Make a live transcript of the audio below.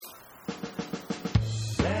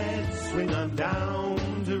swing on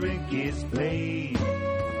down to Ricky's place,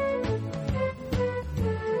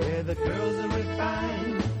 where the girls are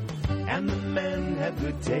refined and the men have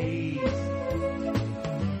good taste.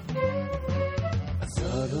 A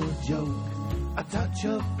subtle joke, a touch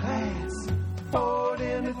of class, poured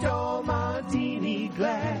in a tall martini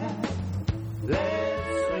glass.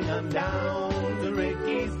 Let's swing on down to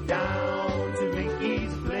Ricky's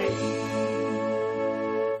place.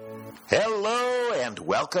 Hello and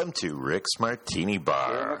welcome to Rick's Martini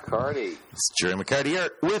Bar. Jerry McCarty. It's Jerry McCarty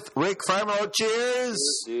here with Rick Farmelo. Cheers!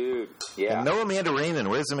 Dude, yeah. And no Amanda Raymond.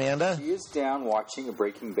 Where's Amanda? She is down watching a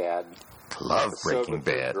Breaking Bad. Love Breaking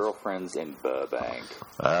Bad. Her girlfriends in Burbank.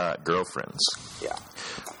 Girlfriends. Yeah.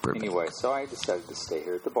 Burbank. Anyway, so I decided to stay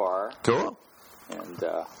here at the bar. Cool.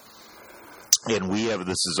 And we have,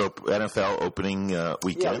 this is NFL opening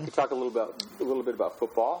weekend. Yeah, we could talk a little bit about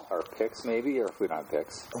football, our picks maybe, or if we don't have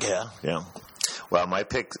picks. Yeah. Well, my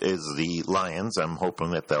pick is the Lions. I'm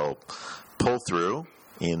hoping that they'll pull through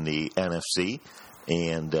in the NFC.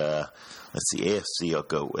 And let's see, AFC I'll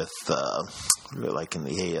go with, like in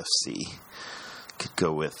the AFC, could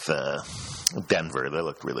go with Denver. They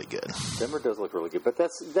look really good. Denver does look really good, but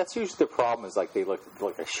that's usually the problem is like they look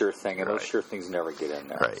like a sure thing, and those sure things never get in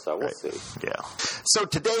there. Right, so we'll see. Yeah. So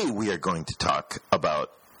today we are going to talk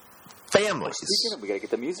about families. Speaking of, we got to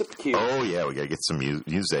get the music cue. Oh yeah, we got to get some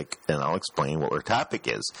music, and I'll explain what our topic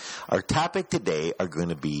is. Our topic today are going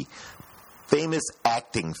to be famous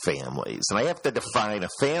acting families, and I have to define a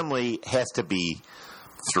family has to be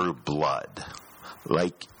through blood,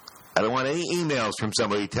 like. I don't want any emails from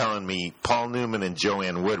somebody telling me Paul Newman and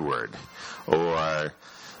Joanne Woodward or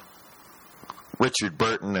Richard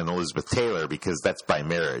Burton and Elizabeth Taylor, because that's by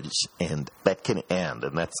marriage and that can end.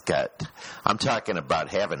 And I'm talking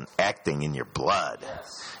about having acting in your blood.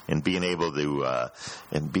 Yes. And being able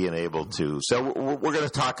to, so we're going to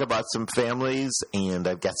talk about some families, and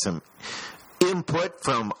I've got some input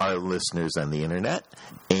from our listeners on the internet,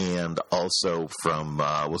 and also from,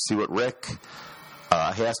 we'll see what Rick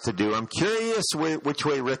has to do. I'm curious which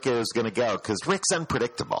way Rick is going to go, because Rick's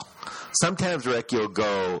unpredictable. Sometimes, Rick, you'll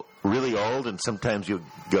go really old, and sometimes you'll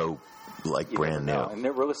go brand new. And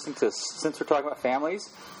we're listening to, since we're talking about families,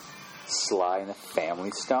 Sly and the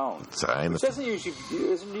Family Stone. Which doesn't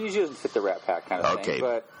usually fit the Rat Pack kind of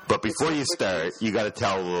thing. But before you start, you got to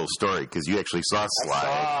tell a little story, because you actually saw Sly,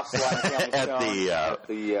 I saw Sly and the Family Stone at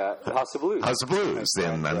the House of Blues. House of Blues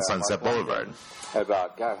on Sunset Boulevard.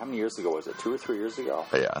 About, God, how many years ago was it? 2 or 3 years ago?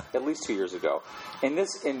 Yeah. At least 2 years ago. And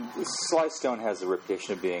Sly Stone has a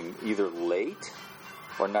reputation of being either late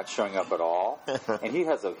or not showing up at all. And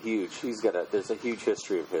there's a huge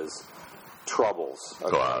history of his troubles.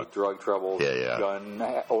 Okay? Wow. Drug troubles,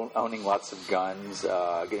 owning lots of guns,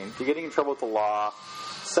 getting in trouble with the law,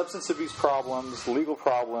 substance abuse problems, legal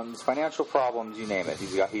problems, financial problems, you name it.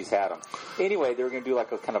 He's had them. Anyway, they were going to do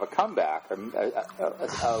like a kind of a comeback,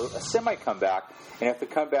 a semi-comeback, and if the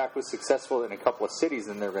comeback was successful in a couple of cities,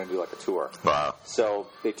 then they were going to do like a tour. Wow. So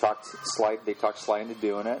they talked Sly into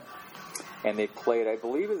doing it, and they played, I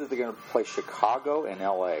believe that they're going to play Chicago and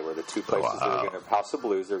L.A., were the two places they were going to, House of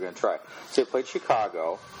Blues, they were going to try. So they played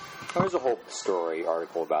Chicago. There's a whole story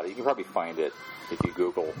article about it. You can probably find it. If you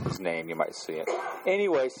Google his name, you might see it.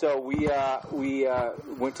 Anyway, so we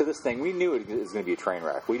went to this thing. We knew it was going to be a train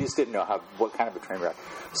wreck. We just didn't know what kind of a train wreck.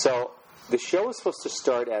 So the show was supposed to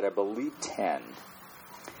start at, I believe, 10.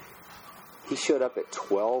 He showed up at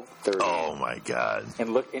 12:30. Oh my God!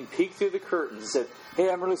 And peeked through the curtains and said,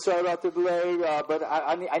 "Hey, I'm really sorry about the delay, but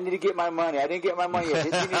I need to get my money. I didn't get my money yet."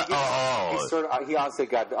 He honestly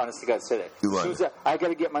God said it. I got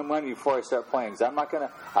to get my money before I start playing, because I'm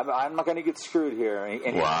not gonna get screwed here.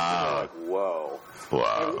 And wow! Like, whoa!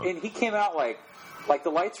 Wow! And he came out like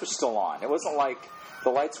the lights were still on. It wasn't like the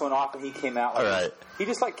lights went off and he came out he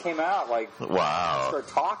just came out wow. Started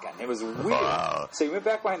talking. It was weird. Wow. So he went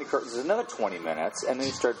back behind the curtains another 20 minutes, and then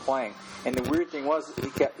he started playing. And the weird thing was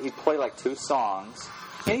he'd play like 2 songs,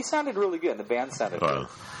 and he sounded really good. And the band sounded good.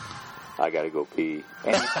 I gotta go pee,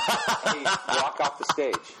 and he'd walk off the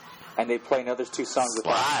stage, and they'd play another 2 songs with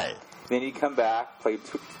him. Then he'd come back, play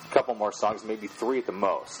a couple more songs, maybe 3 at the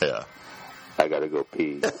most. Yeah. I gotta go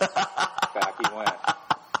pee. Back he went.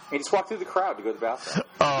 He just walked through the crowd to go to the bathroom.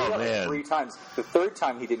 Oh, man. 3 times. The 3rd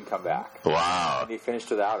time, he didn't come back. Wow. And he finished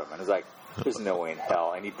without him. And it was like, there's no way in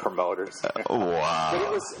hell I need promoters.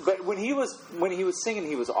 Wow. But when he was singing,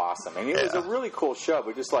 he was awesome. I mean, it was a really cool show,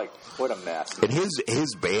 but just what a mess. And his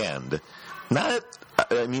band,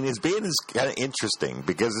 his band is kind of interesting,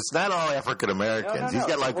 because it's not all African Americans. He's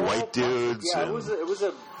got white dudes. Yeah, it was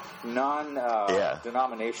a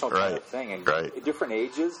non-denominational kind of thing, and different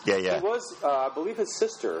ages. Yeah. He was, I believe his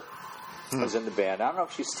sister was in the band. I don't know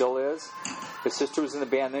if she still is. His sister was in the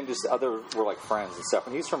band. Then just other were like friends and stuff.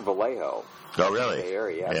 And he's from Vallejo. Oh, really? Bay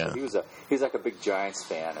Area. Yeah. So he was like a big Giants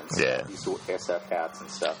fan and stuff. Yeah. He used to wear SF hats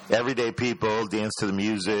and stuff. Everyday people dance to the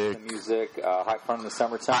music. The music, Hot Fun in the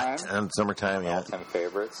Summertime. And summertime, yeah. All-time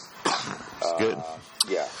favorites. It's good.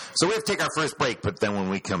 Yeah. So we have to take our first break, but then when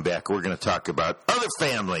we come back, we're going to talk about other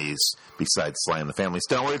families besides Sly and the Family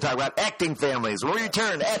Stone. We're going to talk about acting families when we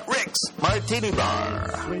return at Rick's Martini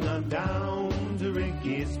Bar. Swing on down to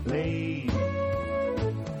Ricky's place,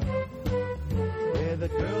 where the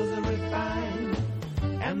girls are refined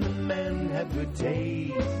and the men have good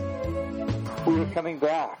taste. We were coming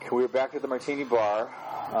back. We were back at the Martini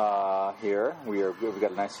Bar here. We've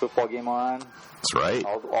got a nice football game on. That's right.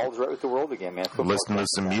 All's right with the world again, man. Football Listen to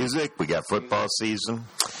some music. We got football season.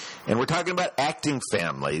 And we're talking about acting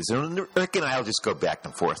families. And Rick and I will just go back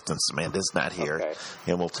and forth since Amanda's not here. Okay.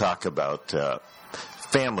 And we'll talk about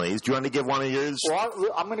families. Do you want to give one of yours?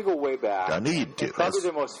 Well, I'm going to go way back. I knew you'd do this. Probably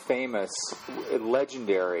the most famous,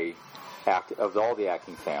 legendary act of all the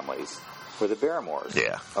acting families were the Barrymores.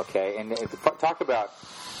 Yeah. Okay, and talk about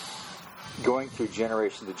going through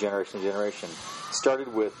generation to generation to generation.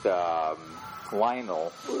 Started with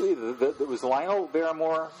Lionel. It was Lionel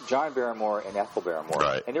Barrymore, John Barrymore, and Ethel Barrymore.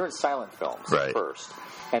 Right. And they were in silent films Right. first.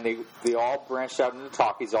 And they all branched out into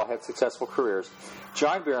talkies, all had successful careers.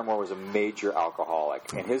 John Barrymore was a major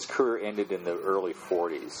alcoholic, and his career ended in the early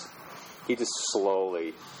 40s. He just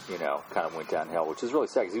slowly, kind of went downhill, which is really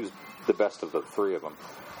sad because he was the best of the three of them.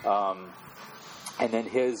 And then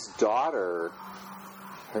his daughter,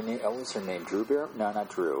 what was her name? Drew Barrymore? No, not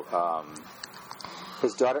Drew.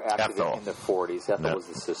 His daughter acted Ethel. in the 40s. Ethel was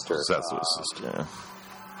the sister. That's his sister, yeah.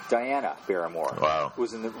 Diana Barrymore. Wow.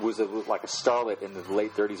 Was like a starlet in the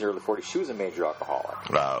late 30s, early 40s. She was a major alcoholic.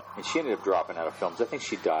 Wow. And she ended up dropping out of films. I think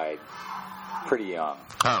she died pretty young.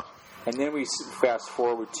 Huh. And then we fast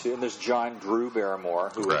forward to, and there's John Drew Barrymore,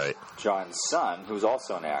 who was John's son, who's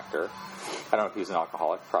also an actor. I don't know if he was an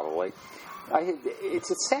alcoholic, probably.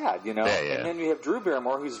 It's sad, Yeah, yeah. And then we have Drew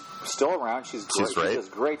Barrymore, who's still around. She's great. She's right. She does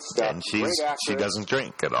great stuff. And great actress. she doesn't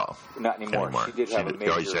drink at all. Not anymore. She did have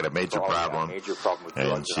she had a major problem. Major problem with And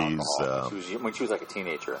drugs and alcohol. she's when she was like a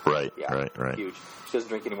teenager. Right, Yeah, right. Huge. She doesn't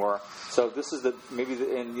drink anymore. So this is maybe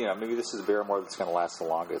this is the Barrymore that's going to last the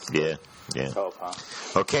longest. Yeah. Let's hope,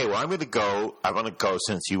 huh? Okay, well, I want to go,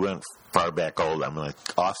 since you went far back old, I'm going to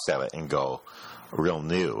offset it and go real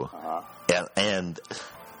new. Uh-huh. And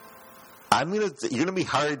you're going to be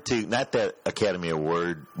hard to, not that Academy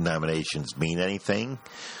Award nominations mean anything,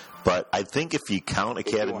 but I think if you count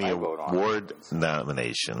Academy Award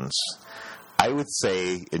nominations, I would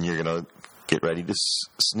say, and you're going to get ready to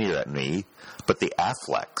sneer at me, but the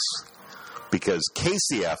Afflecks. Because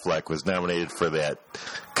Casey Affleck was nominated for that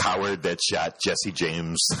coward that shot Jesse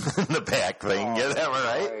James in the back thing. Oh, Get that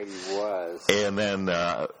right? Right, he was. And then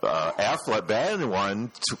Affleck Ben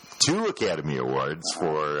won two Academy Awards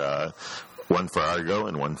for one for Argo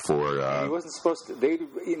and one for. He wasn't supposed to.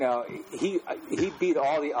 He beat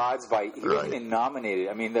all the odds by. He wasn't even nominated.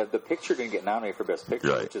 I mean, the picture didn't get nominated for Best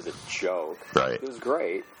Picture, which is a joke. Right. It was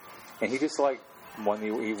great, and he just won.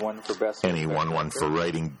 He won for Best. And he won one for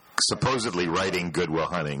supposedly writing Good Will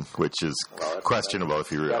Hunting, which is questionable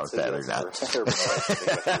if you wrote that or not.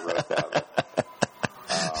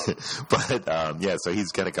 But so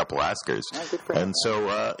he's got a couple Oscars, and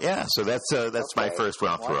so so that's my first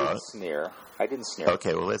one. I'll throw out. I didn't sneer.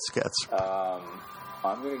 Okay, well let's get.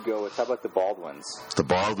 I'm going to go with, how about the Baldwins? The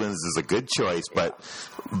Baldwins is a good choice, but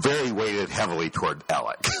very weighted heavily toward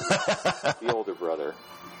Alec. The older brother.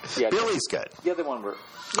 Yeah, Billy's good. The other one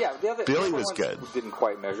Billy was good. Didn't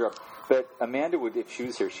quite measure up. But Amanda would, if she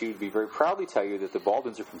was here, she would be very proudly tell you that the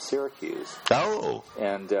Baldwins are from Syracuse. Oh.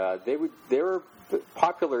 And they were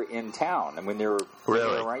popular in town. I mean, they were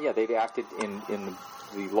around. Yeah, they'd acted in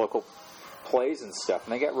the local plays and stuff,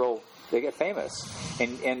 and they get famous.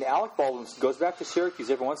 And Alec Baldwin goes back to Syracuse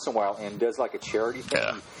every once in a while and does like a charity thing.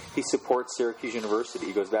 Yeah. He supports Syracuse University.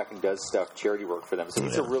 He goes back and does charity work for them. So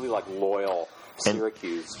he's a really loyal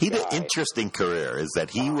Syracuse he guy. had an interesting career. Is that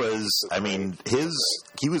he was? I mean, he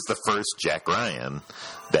was the first Jack Ryan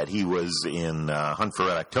that he was in Hunt for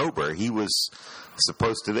Red October. He was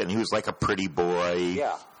supposed to, and he was like a pretty boy,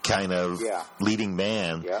 kind of leading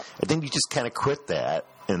man. Yeah. And then you just kind of quit that,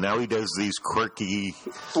 and now he does these quirky.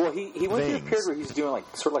 Well, he went through a period where he's doing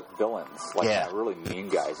sort of like villains, really mean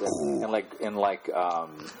guys, and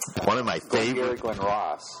one of my favorite Glenn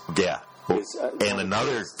Ross. Yeah. And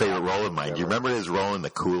another favorite role of mine. Do you remember his role in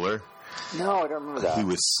The Cooler? No, I don't remember that. He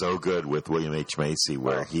was so good with William H. Macy,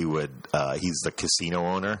 where he would, he's the casino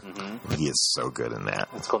owner. Mm-hmm. He is so good in that.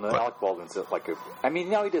 It's cool. Alec Baldwin's like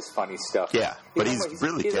he does funny stuff. Yeah, but he's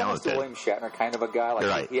really he's talented. He's William Shatner kind of a guy. Like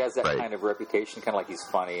right, he has that right. kind of reputation, kind of like he's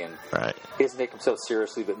funny, and right. he doesn't take himself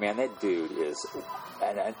seriously. But man, that dude is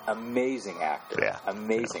an amazing actor. Yeah,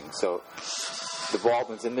 amazing. Yeah. So the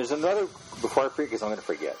Baldwins, and there's another. Before I forget, because I'm going to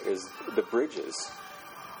forget, is the Bridges.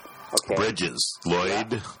 Okay. Bridges,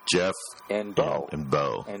 Lloyd, Jeff, and Bo. And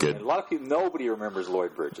Bo. And Good. a lot of people, nobody remembers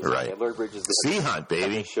Lloyd Bridges. Right. Okay? Lloyd Bridges. Sea Hunt,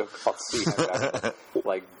 baby. Show called Sea Hunt,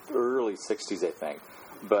 like early 60s, I think.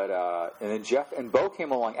 But, and then Jeff, and Bo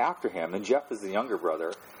came along after him, and Jeff is the younger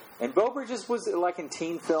brother. And Bo Bridges was like in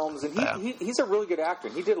teen films, and he's a really good actor,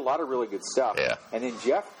 and he did a lot of really good stuff. Yeah. And then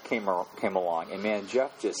Jeff came along, and man,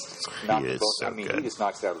 Jeff just knocked is both. so good. He just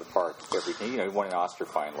knocks it out of the park. Everything, he won an Oscar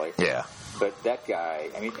finally. Yeah. But that guy,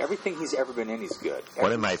 everything he's ever been in, he's good.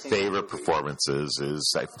 One of my favorite performances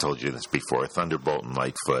is, I've told you this before, Thunderbolt and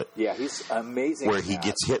Lightfoot. Yeah, he's amazing. Where he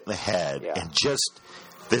gets hit in the head and just,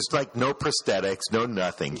 there's like no prosthetics, no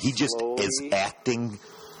nothing. He just is acting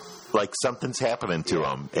like something's happening to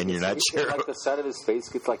him, and you're not sure. Like the side of his face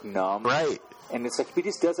gets like numb. Right. And it's like he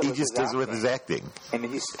just does it. He just does it with his acting. And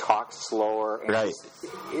he talks slower. And right.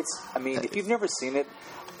 If you've never seen it,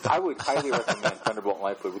 I would highly recommend Thunderbolt and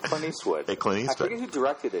Lightfoot with Clint Eastwood. Hey, Clint Eastwood. I forget who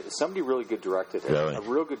directed it. Somebody really good directed it. Really? A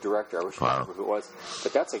real good director. I wish I remember who it was.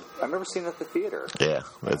 But I remember seeing it at the theater. Yeah,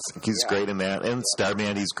 he's great in that. And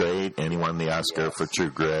Starman, he's great. And he won the Oscar for True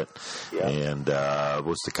Grit. Yeah. And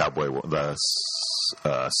what's the cowboy? The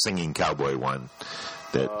singing cowboy one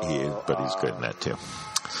but he's good in that too.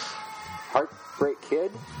 Heartbreak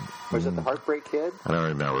Kid? Was it the Heartbreak Kid? I don't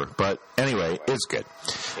remember, but anyway, it's good.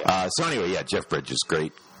 Yeah. Jeff Bridges,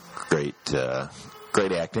 great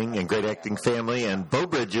acting and great acting family, and Bo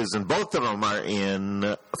Bridges, and both of them are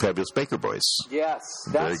in Fabulous Baker Boys. Yes,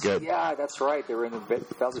 very good. Yeah, that's right. They were in the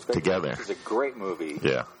Fabulous Baker together. Boys, which is a great movie.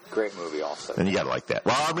 Yeah. Great movie also. And you got to like that.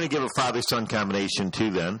 Well, I'm going to give a father-son combination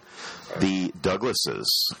too then. The Douglases,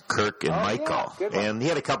 Kirk and Michael. Yeah, and he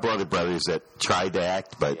had a couple other brothers that tried to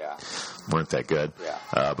act but weren't that good.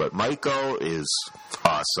 Yeah. But Michael is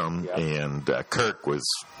awesome, and Kirk was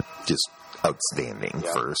just outstanding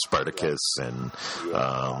for Spartacus and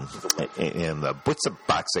what's the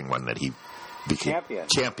boxing one that he became?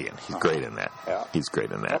 Champion. He's great in that. Yeah. He's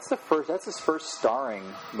great in that. That's his first starring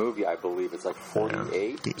movie, I believe. It's like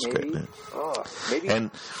 48. He's maybe? great in it. Oh, maybe.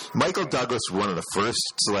 And Michael Douglas was one of the first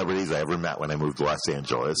celebrities I ever met when I moved to Los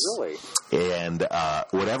Angeles. Really? And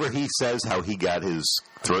whatever he says, how he got his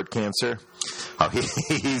throat cancer,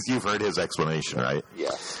 you've heard his explanation, right?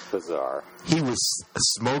 Yes, bizarre. He was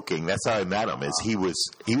smoking. That's how I met him. Is he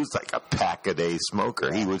was like a pack-a-day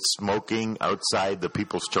smoker. Yeah. He was smoking outside the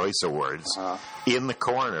People's Choice Awards in the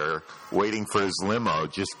corner, waiting for his limo,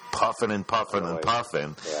 just puffing and puffing and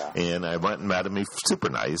puffing. Yeah. And I went and met him. He's super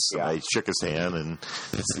nice. Yeah. And I shook his hand and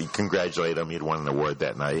congratulated him. He'd won an award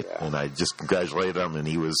that night, and I just congratulated him. And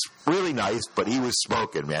he was really nice, but he was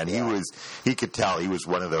smoking, man. Yeah. He could tell he was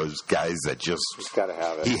one of those guys that just got to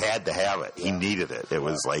have it. He had to have it. Yeah. He needed it. It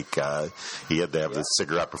was like he had to have the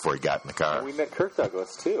cigarette before he got in the car. And we met Kirk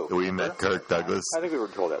Douglas too. We met Kirk Douglas. I think we were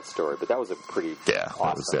told that story, but that was a pretty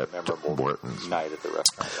awesome, memorable night at the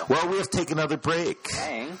restaurant. Yeah. Well, we have to take another break.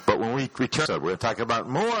 Dang. But when we return, we're going to talk about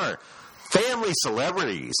more family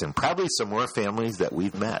celebrities and probably some more families that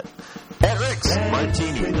we've met at Rick's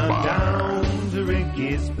Martini Bar. Down to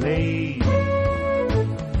Ricky's place,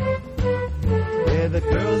 where the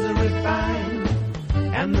girls are refined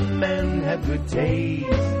and the men have good taste.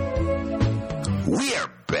 We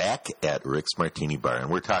are back at Rick's Martini Bar, and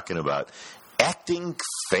we're talking about acting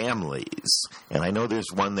families. And I know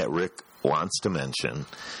there's one that Rick wants to mention,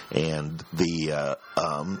 and the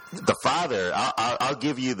father. I'll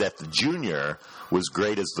give you that the junior was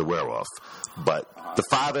great as the werewolf, but the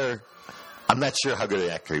father, I'm not sure how good an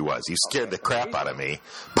actor he was. He scared the crap out of me.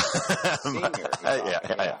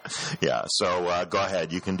 Yeah. So go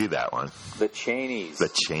ahead. You can do that one. The Cheneys.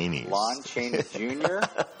 Lon Chaney Jr.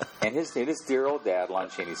 and his dear old dad, Lon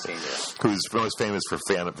Chaney Sr. Who's most famous for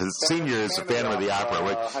his senior is a Phantom of the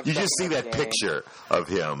Opera. You just see that picture of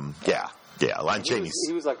him. Yeah, Lon Chaney.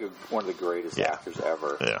 He was like one of the greatest actors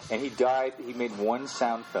ever. Yeah. And he died. He made one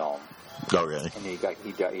sound film. Okay. And he got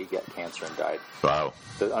cancer and died. Wow.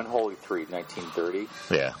 The Unholy Three, 1930.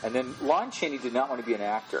 Yeah. And then Lon Chaney did not want to be an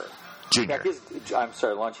actor. Junior.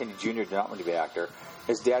 Lon Chaney Jr. did not want to be an actor.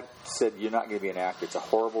 His dad said, "You're not going to be an actor. It's a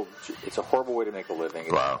horrible way to make a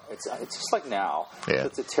living." Wow. It's just like now. Yeah.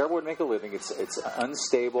 It's a terrible way to make a living. It's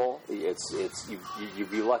unstable.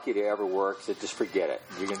 You'd be lucky to ever work. So just forget it.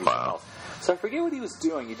 You're going to do something else. So I forget what he was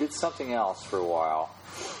doing. He did something else for a while.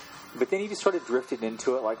 But then he just sort of drifted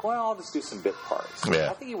into it, like, well, I'll just do some bit parts. Yeah.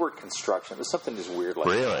 I think he worked construction. It was something just weird like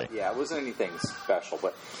Really? that. Yeah, it wasn't anything special.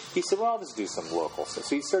 But he said, well, I'll just do some local stuff.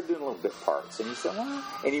 So he started doing little bit parts. And he said, well,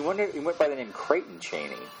 and he went by the name Creighton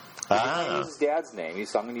Cheney. He didn't use his dad's name. He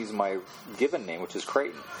said, I'm going to use my given name, which is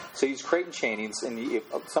Creighton. So he used Creighton Cheney. And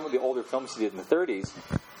some of the older films he did in the 30s,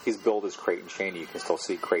 he's billed as Creighton Cheney. You can still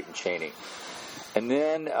see Creighton Cheney. And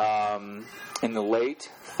then in the late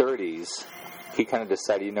 30s, he kind of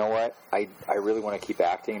decided, you know what, I really want to keep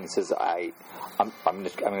acting. And he says, I'm going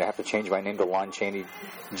to have to change my name to Lon Chaney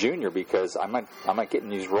Jr. because I'm not getting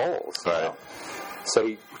these roles. Right. You know? So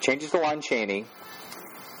he changes to Lon Chaney.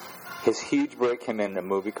 His huge break came in a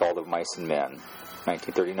movie called Of Mice and Men,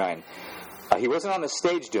 1939. He wasn't on the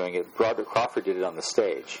stage doing it. Broderick Crawford did it on the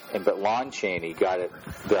stage, but Lon Chaney got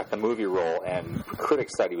the movie role, and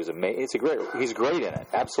critics thought he was amazing. He's great in it,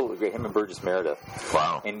 absolutely great. Him and Burgess Meredith.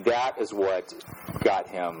 Wow! And that is what got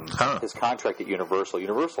him his contract at Universal.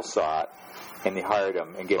 Universal saw it, and they hired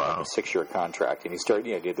him and gave him a 6-year contract. And he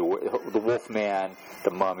started, did the Wolfman,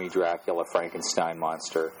 the Mummy, Dracula, Frankenstein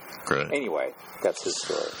monster. Great. Anyway, that's his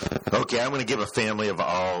story. Okay, I'm going to give a family of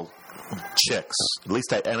all chicks. At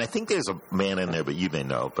least I think there's a man in there, but you may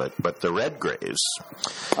know. But the Redgraves.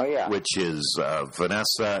 Oh yeah. Which is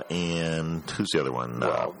Vanessa and who's the other one?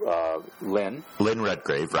 Lynn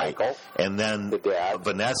Redgrave, right? Michael. And then the dad.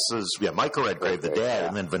 Michael Redgrave, the dad, yeah.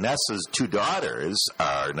 And then Vanessa's 2 daughters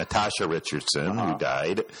are Natasha Richardson, who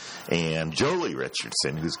died, and Jolie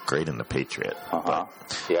Richardson, who's great in The Patriot.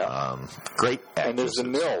 Yeah. Great actresses. And there's the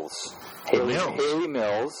Mills. Haley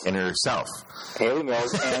Mills. And herself. Haley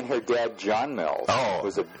Mills and her dad, John Mills,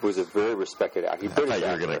 was a very respected actor. I thought you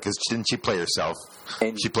were going to, because didn't she play herself?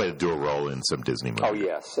 And she played a dual role in some Disney movie. Oh,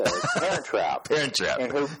 yes. Parent Trap. Parent Trap.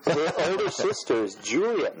 And her older sister is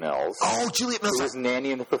Juliet Mills. Oh, Juliet Mills. Who was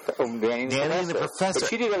Nanny and the Professor. But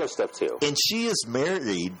she did other stuff, too. And she is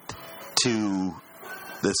married to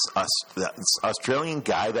this Australian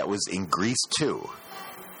guy that was in Grease, too.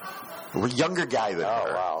 A younger guy than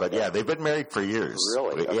her. Wow. But yeah, they've been married for years.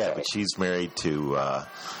 Really? But, yeah, but she's married to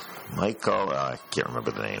Michael. I can't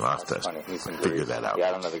remember the name. I'll have to figure that out. Yeah,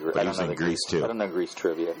 I don't know the Grease. But he's in Grease 2. I don't know Grease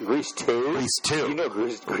trivia. Grease 2? Grease 2. You know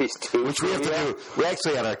Grease 2? Which we have to do. We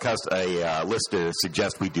actually had a listener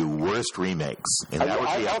suggest we do worst remakes. And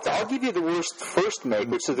I'll give you the worst first make,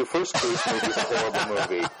 which is the first Grease movie is a horrible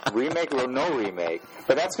movie. Remake or no remake.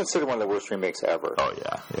 But that's considered one of the worst remakes ever. Oh,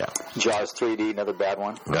 yeah. Jaws 3D, another bad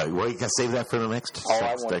one. Well, you can save that for the next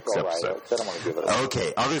episode. Right. I don't want to give it up.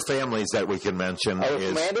 Okay, other families that we can mention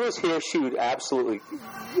If Amanda was here, she would absolutely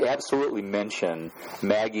mention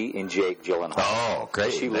Maggie and Jake Gyllenhaal. Oh,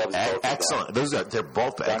 great! She loves both excellent. of them. They're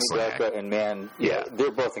both excellent. Donnie Darko and Man,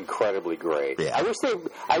 they're both incredibly great. Yeah.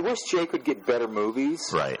 I wish Jake would get better movies.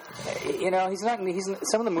 Right. He's not.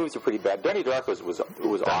 Some of the movies are pretty bad. Donnie Darko was awesome.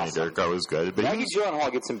 Donnie Darko was good. But Maggie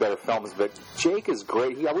Gyllenhaal gets some better films, but Jake is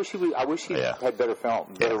great. I wish he had better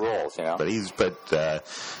roles. But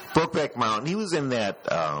Brokeback Mountain, he was in that.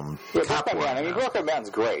 Brokeback Mountain. I mean, Brokeback Mountain's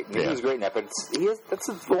great. He was great in that, but that's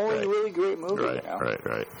the only really great movie.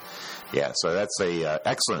 Right. Yeah, so that's a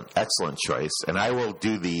excellent choice, and I will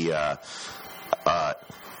do the.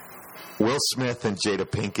 Will Smith and Jada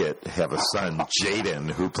Pinkett have a son,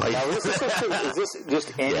 Jaden, who played. Now, is this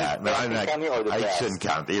just any? Yeah, no, I'm not. I shouldn't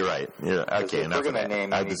count. You're right. Okay, enough of that.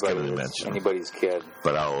 I'm just going to mention anybody's kid,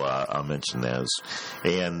 but I'll mention those,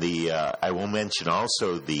 and I will mention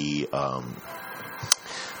also the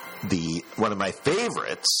one of my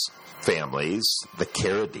favorites. Families, the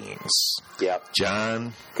Carradines. Yeah.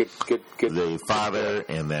 John, good. The father,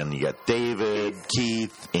 and then you got David,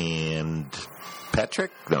 Keith, and Patrick.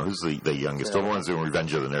 No, who's the youngest? The ones in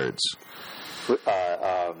Revenge of the Nerds.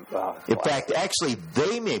 In fact, actually,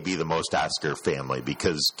 they may be the most Oscar family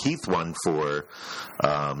because Keith won for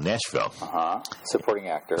Nashville. Supporting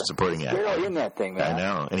actor. Barely in that thing, man.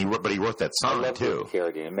 I know, but he wrote that song too.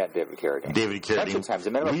 I met David Carradine. David Carradine. Bunch of times.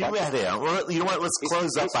 I met him. You met him. Well, you know what? Let's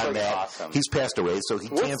close up on that. Awesome. He's passed away, so he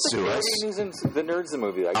can't sue us. Who's in the Nerds, the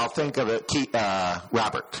movie? I'll think of it.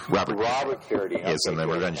 Robert Carradine. Yes, in the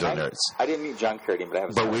Revenge of the Nerds. I didn't meet John Carradine, but I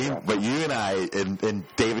have. But you and I and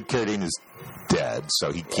David Carradine is dead,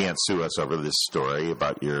 so he can't sue us over this story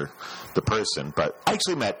about the person. But I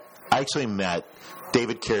actually met I actually met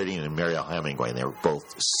David Carradine and Mariel Hemingway, and they were both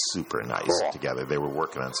super nice together. They were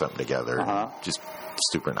working on something together, just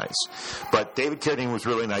super nice. But David Carradine was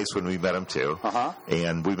really nice when we met him, too.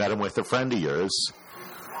 And we met him with a friend of yours,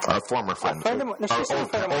 a former friend.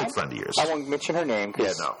 Old friend of yours. I won't mention her name.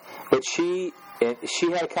 Yeah, no. But she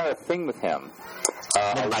had kind of a thing with him.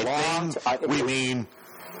 And by thing, we mean...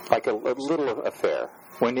 Like a little affair.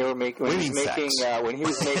 When he was making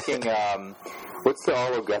what's the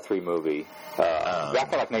Arlo Guthrie movie?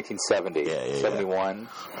 Back in like 1970, 71.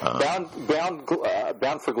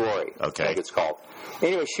 Bound for Glory. Okay. I think it's called.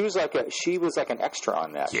 Anyway, she was like an extra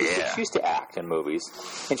on that. Yeah. She used to act in movies,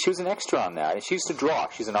 and she was an extra on that. And she used to draw.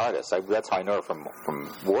 She's an artist. That's how I know her from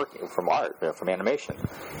art, from animation.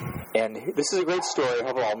 And this is a great story. I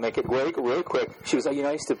hope I'll make it really quick. She was like,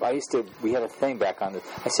 we had a thing back on this.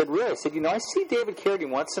 I said, really? I said, I see David Carradine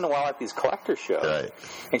once in a while at these collector shows. Right.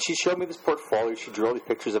 And she showed me this portfolio. She drew all these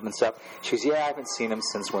pictures of him and stuff. She goes, I haven't seen him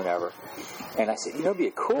since whenever. And I said, it'd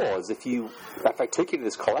be cool is if I took you to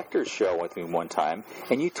this collector's show with me one time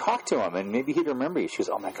and you talked to him and maybe he'd remember you. She goes,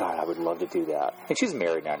 oh my God, I would love to do that. And she's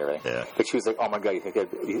married now and everything. Yeah. But she was like, oh my God, you think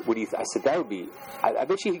what do you I said, that would be, I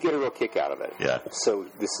bet you could get a real kick out of it. Yeah. So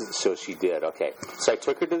she did. Okay. So I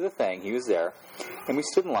took her to the thing. He was there. And we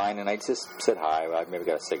stood in line, and I just said hi. I maybe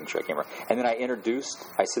got a signature. I can't remember. And then I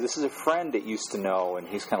said, this is a friend that used to know, and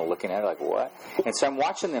he's kind of looking at it like, what? And so I'm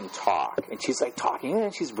watching them talk, and she's like talking,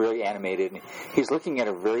 and she's very animated, and he's looking at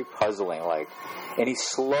her very puzzling, and he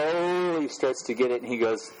slowly starts to get it, and he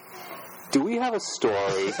goes, do we have a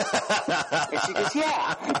story? And she goes,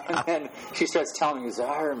 yeah. And then she starts telling me,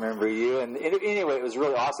 I remember you. And anyway, it was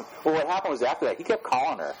really awesome. Well, what happened was after that, he kept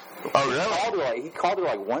calling her. Oh, really? He called her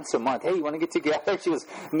like once a month. Hey, you want to get together? She goes,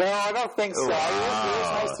 no, I don't think so. Wow. It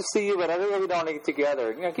was nice to see you, but I really don't want to get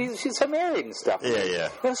together. She's married and stuff. Yeah.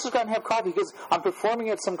 Let's just go out and have coffee. He goes, I'm performing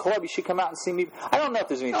at some club. You should come out and see me. I don't know if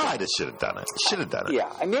there's anything. Oh, I just should have done it. Yeah.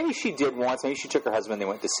 And maybe she did once. Maybe she took her husband. They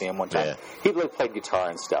went to see him one time. Yeah. He played guitar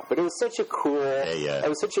and stuff. But it was such a cool... It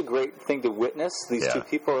was such a great thing to witness these two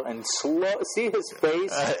people and see his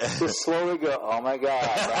face just slowly go, oh my God,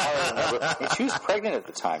 now I remember. And she was pregnant at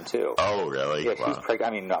the time too. Oh really? Yeah, she was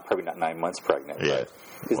pregnant. I mean, probably not 9 months pregnant. Yeah.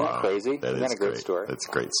 But isn't that crazy? Isn't that a great story? That's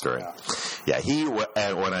a great story. Yeah,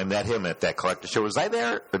 when I met him at that collector show, was I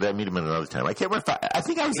there? Or did I meet him another time? I can't remember. I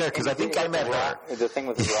think I was there because I think I met her. The thing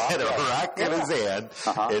with the rock? He had a rock in his hand,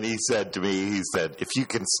 and he said to me, if you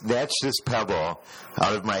can snatch this pebble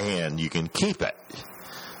out of my hand, you can keep it.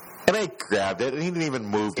 And I grabbed it, and he didn't even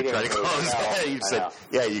move to try to close it. He said,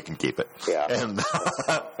 yeah, you can keep it. Yeah. And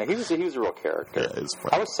he was a real character. Yeah,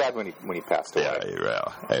 I was sad when he passed away. Yeah, he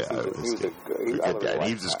was a good guy. And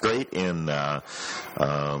he was just great in, what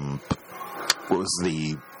was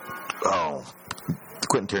the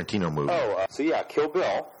Quentin Tarantino movie? Kill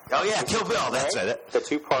Bill. Oh, yeah, Kill Bill. That's it. The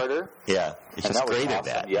two-parter. Yeah. He's just great at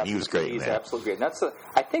that. Yeah, he was great in that. He's absolutely great. And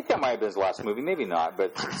I think that might have been his last movie. Maybe not,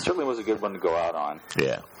 but it certainly was a good one to go out on.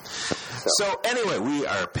 Yeah. So anyway, we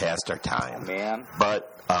are past our time. Man.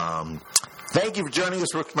 But thank you for joining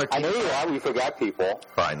us, Rick Martinez. I know you are. We forgot people.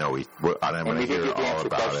 I know. I'm going to hear all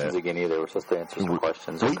about questions again either. We're supposed to answer some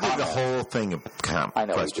questions. We did the whole thing of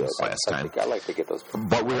questions last time. I like to get those.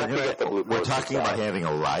 But we're talking about having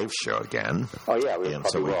a live show again. Oh, yeah. And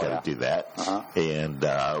so we've got to do that. And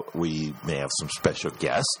we may have some special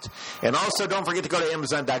guests. And also, don't forget to go to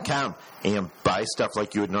Amazon.com and buy stuff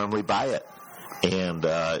like you would normally buy it. And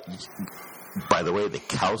by the way, the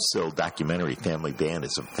Cowsill documentary Family Band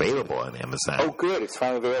is available on Amazon. Oh, good. It's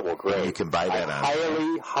finally available. Great. And you can buy that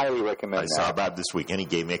on highly recommend that. I saw Bob this week, and he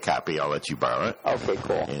gave me a copy. I'll let you borrow it. Okay,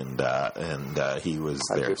 cool. And he was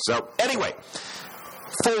there. So, anyway,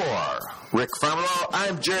 for Rick Farmelo,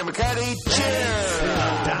 I'm Jerry McCarty. Cheers!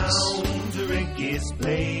 Down to Ricky's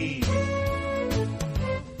place,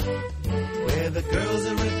 where the girls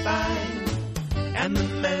are refined and the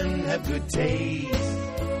men have good taste.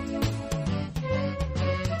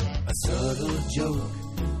 A subtle joke,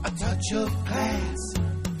 a touch of class,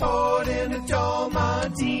 poured in a tall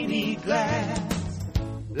martini glass.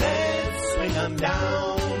 Let's swing 'em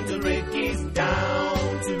down to Ricky's Down.